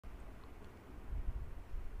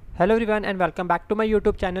Hello everyone and welcome back to my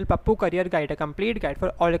YouTube channel Pappu career guide, a complete guide for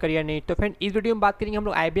all career need. तो friend, इस video में बात करेंगे हम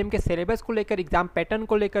लोग आईबीएम के सिलेबस को लेकर, एग्जाम पैटर्न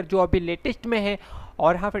को लेकर जो अभी लेटेस्ट में है।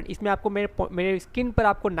 और हाँ फ्रेंड, इसमें आपको मेरे स्क्रीन पर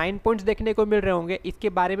आपको 9 पॉइंट्स देखने को मिल रहे होंगे। इसके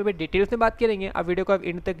बारे में भी डिटेल्स में बात करेंगे। अब वीडियो को आप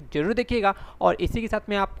एंड तक जरूर देखिएगा। और इसी के साथ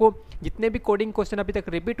मैं आपको जितने भी कोडिंग क्वेश्चन अभी तक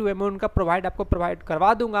रिपीट हुए मैं उनका प्रोवाइड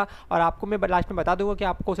करवा दूंगा। और आपको मैं लास्ट में बता दूंगा कि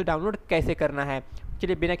आपको उसे डाउनलोड कैसे करना है।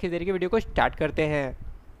 चलिए बिना किसी देरी के वीडियो को स्टार्ट करते हैं।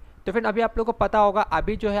 तो फिर अभी आप लोगों को पता होगा,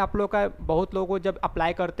 अभी जो है आप लोग का बहुत लोगों को जब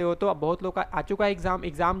अप्लाई करते हो तो अब बहुत लोग का आ चुका है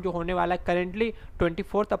एग्ज़ाम जो होने वाला है करेंटली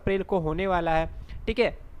 24 अप्रैल को होने वाला है। ठीक है,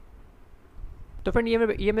 तो फ्रेंड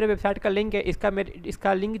ये मेरे वेबसाइट का लिंक है।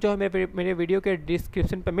 इसका लिंक जो है मेरे वीडियो के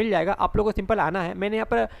डिस्क्रिप्शन पर मिल जाएगा। आप लोगों को सिंपल आना है। मैंने यहाँ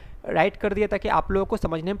पर राइट कर दिया ताकि आप लोगों को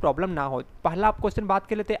समझने में प्रॉब्लम ना हो। पहला आप क्वेश्चन बात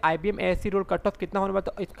कर लेते हैं, IBM ASC role cut off कितना होने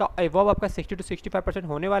वाला। तो इसका एवब आपका 60 to 65%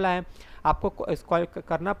 होने वाला है। आपको स्कॉल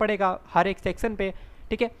करना पड़ेगा हर एक सेक्शन पे।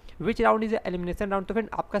 ठीक है, विच राउंड इज एलिमिनेशन राउंड। तो फ्रेंड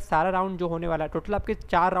आपका सारा राउंड जो होने वाला है, टोटल आपके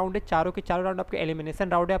 4 राउंड है, चारों के चारों राउंड आपके एलिमिनेशन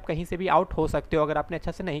राउंड है। आप कहीं से भी आउट हो सकते हो अगर आपने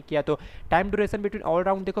अच्छा से नहीं किया तो। Time duration between all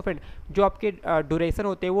round, देखो फ्रेंड जो आपके ड्यूरेशन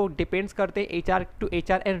होते हैं वो डिपेंड्स करते हैं HR to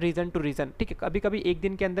HR and reason to reason. ठीक है, कभी कभी एक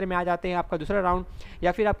दिन के अंदर में आ जाते हैं आपका दूसरा राउंड,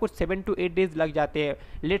 या फिर आपको 7 to 8 डेज लग जाते हैं।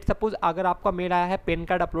 लेट सपोज अगर आपका मेल आया है पैन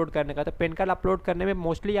कार्ड अपलोड करने का, तो पैन कार्ड अपलोड करने में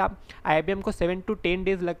मोस्टली आप आईबीएम को 7 to 10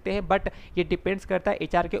 डेज लगते हैं। बट ये डिपेंड्स करता है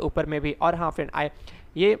एचआर के ऊपर में भी। और हाँ फ्रेंड,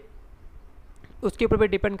 ये उसके ऊपर भी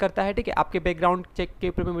डिपेंड करता है। ठीक है, आपके बैकग्राउंड चेक के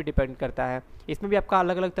ऊपर भी डिपेंड करता है। इसमें भी आपका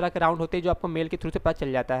अलग अलग तरह के राउंड होते हैं जो आपको मेल के थ्रू से पता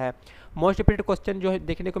चल जाता है। मोस्ट रिपीटेड क्वेश्चन जो है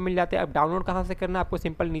देखने को मिल जाते हैं। अब डाउनलोड कहाँ से करना है, आपको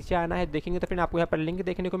सिंपल नीचे आना है। देखेंगे तो फिर आपको यहाँ पर लिंक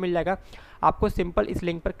देखने को मिल जाएगा। आपको सिंपल इस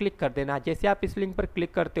लिंक पर क्लिक कर देना है। जैसे आप इस लिंक पर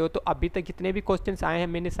क्लिक करते हो तो अभी तक जितने भी क्वेश्चन आए हैं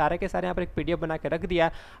मैंने सारे के सारे यहाँ पर एक पीडीएफ बना के रख दिया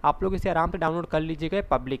है। आप लोग इसे आराम से डाउनलोड कर लीजिएगा,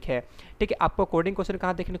 पब्लिक है। ठीक है, आपको कोडिंग क्वेश्चन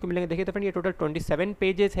कहाँ देखने को मिलेंगे, देखिए तो फ्रेंड ये टोटल 27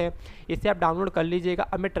 पेजेस है। इसे आप डाउनलोड कर लीजिएगा।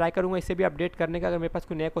 अब मैं ट्राई करूँगा इसे भी अपडेट करने का, अगर मेरे पास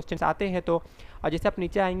कोई नए क्वेश्चन आते हैं तो। और जैसे आप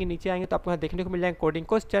नीचे आएंगे तो आपको यहाँ देखने को मिल जाएंगे कोडिंग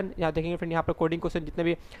क्वेश्चन। यहाँ देखेंगे फ्रेंड, यहाँ पर कोडिंग क्वेश्चन जितने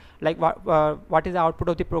भी like what is the output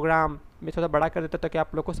of the programme, मैं थोड़ा बड़ा कर देता ताकि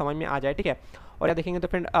आप लोग को समझ में आ जाए। ठीक है, और यहाँ देखेंगे तो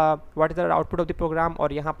friend what is the output of the programme.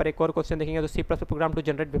 और यहाँ पर एक और क्वेश्चन देखेंगे तो C plus programme to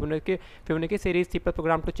generate Fibonacci series, C plus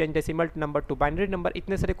programme to change decimal number two binary number.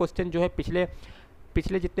 इतने सारे क्वेश्चन जो है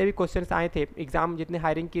पिछले जितने भी क्वेश्चंस आए थे एग्जाम जितने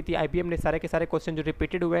हायरिंग की थी आईबीएम ने, सारे के सारे क्वेश्चन जो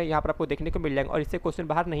रिपीटेड हुए हैं यहाँ पर आपको देखने को मिल जाएंगे। और इससे क्वेश्चन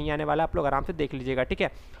बाहर नहीं आने वाला, आप लोग आराम से देख लीजिएगा। ठीक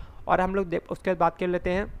है, और हम लोग उसके बाद बात कर लेते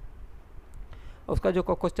हैं उसका जो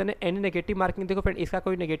क्वेश्चन है एनी नेगेटिव मार्किंग। देखो फ्रेंड, इसका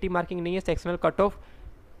कोई नेगेटिव मार्किंग नहीं है। सेक्शनल कट ऑफ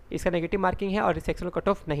इसका नेगेटिव मार्किंग है और सेक्शनल कट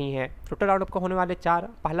ऑफ नहीं है। टोटल राउंड आपका होने वाले 4।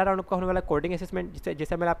 पहला राउंड आपका होने वाला कोडिंग असेसमेंट,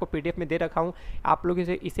 जैसे मैं आपको पीडीएफ में दे रखा हूँ। आप लोग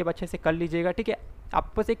इसे अच्छे से कर लीजिएगा। ठीक है,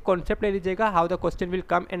 आप बस एक कॉन्सेप्ट ले लीजिएगा, how the question will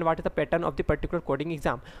come and what is the pattern of the particular coding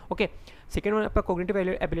exam. Okay, second one आपका कॉग्निटिव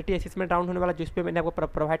एबिलिटी असेसमेंट राउंड होने वाला, जिस पे मैंने आपको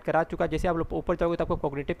प्रोवाइड करा चुका। जैसे आप लोग ऊपर जाओगे तो आपको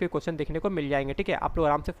कॉग्निटिव के क्वेश्चन देखने को मिल जाएंगे। ठीक है, आप लोग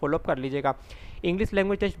आराम से फॉलोअप कर लीजिएगा। इंग्लिश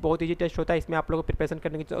लैंग्वेज टेस्ट बहुत ईजी टेस्ट होता है, इसमें आप लोगों को प्रिपरेशन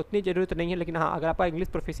करने की उतनी जरूरत नहीं है। लेकिन हाँ, अगर आपका इंग्लिश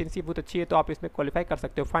प्रोफिशिएंसी बहुत अच्छी है तो आप इसमें क्वालिफाई कर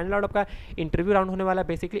सकते हो। फाइनल राउंड आपका इंटरव्यू राउंड होने वाला है।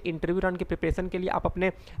 बेसिकली इंटरव्यू राउंड की प्रिपरेशन के लिए आप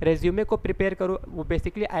अपने रेज्यूमे को प्रिपेयर करो। वो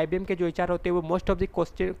बेसिकली आईबीएम के जो एचआर होते हैं वो most of the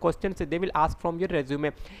question they will ask from your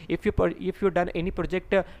resume. if you done any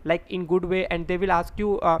project like in good way, and they will ask you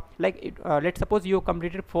let's suppose you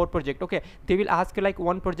completed 4 project. Okay, they will ask like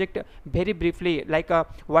one project very briefly, like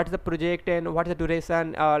what is the project and what is the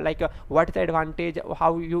duration, what is the advantage,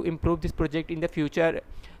 how you improve this project in the future.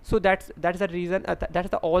 So that's the reason, that's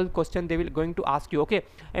the all question they will going to ask you. Okay,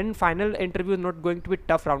 and final interview is not going to be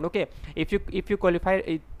tough round. Okay, if you qualify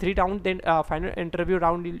 3 round, then final interview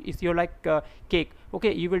round is your like cake.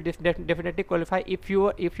 Okay, you will definitely qualify if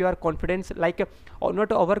you are confidence, like or not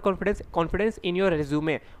confidence in your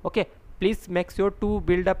resume. Okay, please make sure to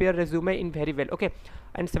build up your resume in very well. Okay,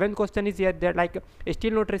 and 7th question is here, that like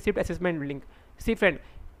still not received assessment link. See friend,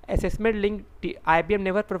 assessment link IBM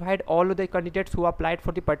never provide all of the candidates who applied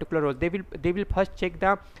for the particular role. They will first check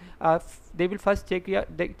the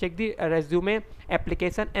check the resume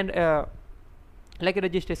application and like a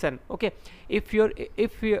registration. Okay, if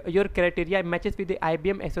your criteria matches with the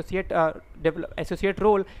IBM associate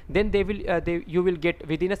role, then you will get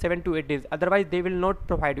within a 7 to 8 days. Otherwise they will not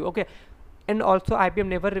provide you. Okay, and also IBM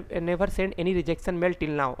never send any rejection mail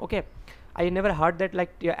till now. Okay, I never heard that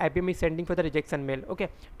like IBM is sending for the rejection mail. Okay,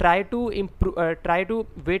 try to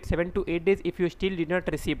wait 7 to 8 days if you still did not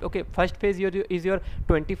receive. Okay, first phase is your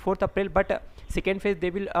 24th April, but second phase they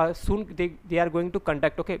will soon they are going to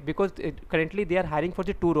conduct. Okay, because currently they are hiring for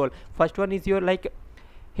the 2 role. First one is your like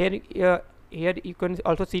here you can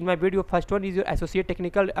also see in my video. First one is your associate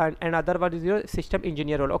technical and other one is your system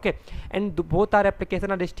engineer role. Okay, and both our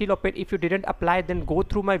application are still open. If you didn't apply, then go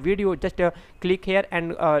through my video, just click here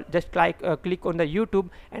and just click on the YouTube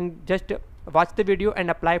and just watch the video and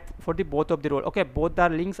apply for the both of the role. Okay, both the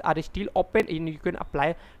links are still open and you can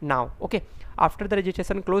apply now. Okay, after the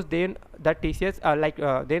registration close, then the TCS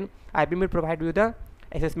then IBM will provide you the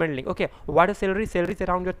assessment link. Okay, what is salary? Salary is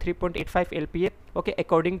around your 3.85 LPA. Okay,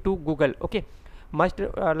 according to Google. Okay, must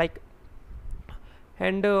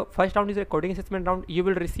and first round is a coding assessment round. You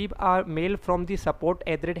will receive a mail from the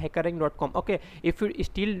support@hackerrank.com. okay, if you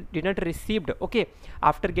still didn't received, okay,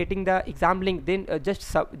 after getting the exam link, then just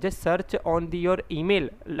search on your email,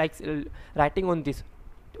 like writing on this.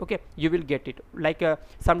 Okay, you will get it. Like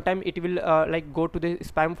sometime it will like go to the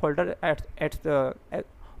spam folder at the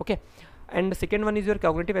okay. And the second one is your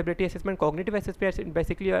cognitive ability assessment. Cognitive assessment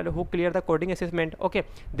basically who clear the coding assessment, okay,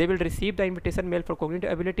 they will receive the invitation mail for cognitive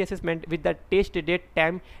ability assessment with the test date,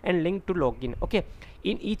 time and link to login. Okay,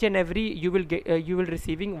 in each and every you will get you will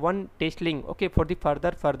receiving one test link, okay, for the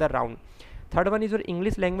further round. Third one is your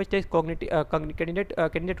English language test.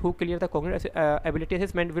 Candidate who clear the cognitive ability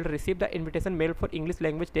assessment will receive the invitation mail for English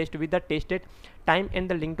language test with the test date, time and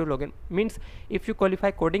the link to login. Means if you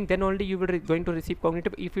qualify coding, then only you will going to receive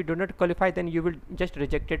cognitive. If you do not qualify, then you will just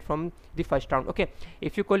rejected from the first round. Okay,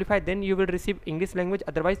 if you qualify, then you will receive English language.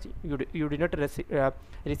 Otherwise, you do not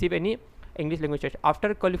receive any English language test.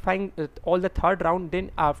 After qualifying all the third round,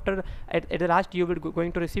 then after at the last you will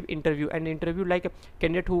going to receive interview. And interview, like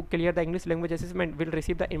candidate who clear the English language assessment will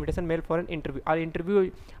receive the invitation mail for an interview. Our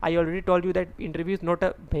interview, I already told you that interview is not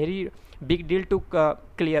a very big deal to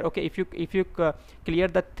clear. Okay, if you clear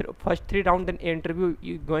the first three round, then interview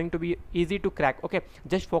is going to be easy to crack. Okay,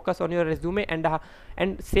 just focus on your resume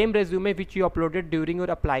and same resume which you uploaded during your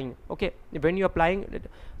applying. Okay, when you applying,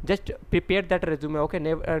 just prepare that resume. Okay,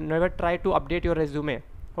 never try to update your resume.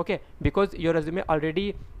 Okay, because your resume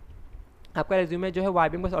already, आपका resume जो है वो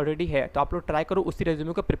IBM पास already है, तो आप लोग try करो उसी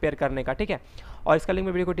रेज्यूमे को प्रिपेयर करने का, ठीक है। और इसका लिंक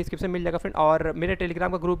मेरे वीडियो को डिस्क्रिप्शन में मिल जाएगा फ्रेंड। और मेरे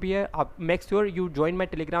टेलीग्राम का ग्रुप भी है, आप make sure you join my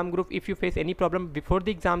Telegram group. If you face any problem before the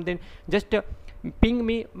exam, then just ping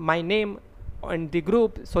me my name on the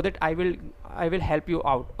group so that I will help you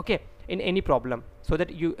out, okay, in any problem, so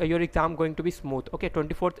that your exam going to be smooth. Okay,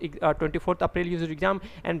 24th April is your exam,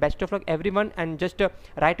 and best of luck everyone. And just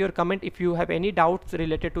write your comment if you have any doubts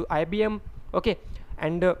related to IBM. Okay,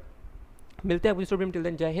 and मिलते हैं अगली studio में। Till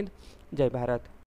then जय हिंद, जय भारत।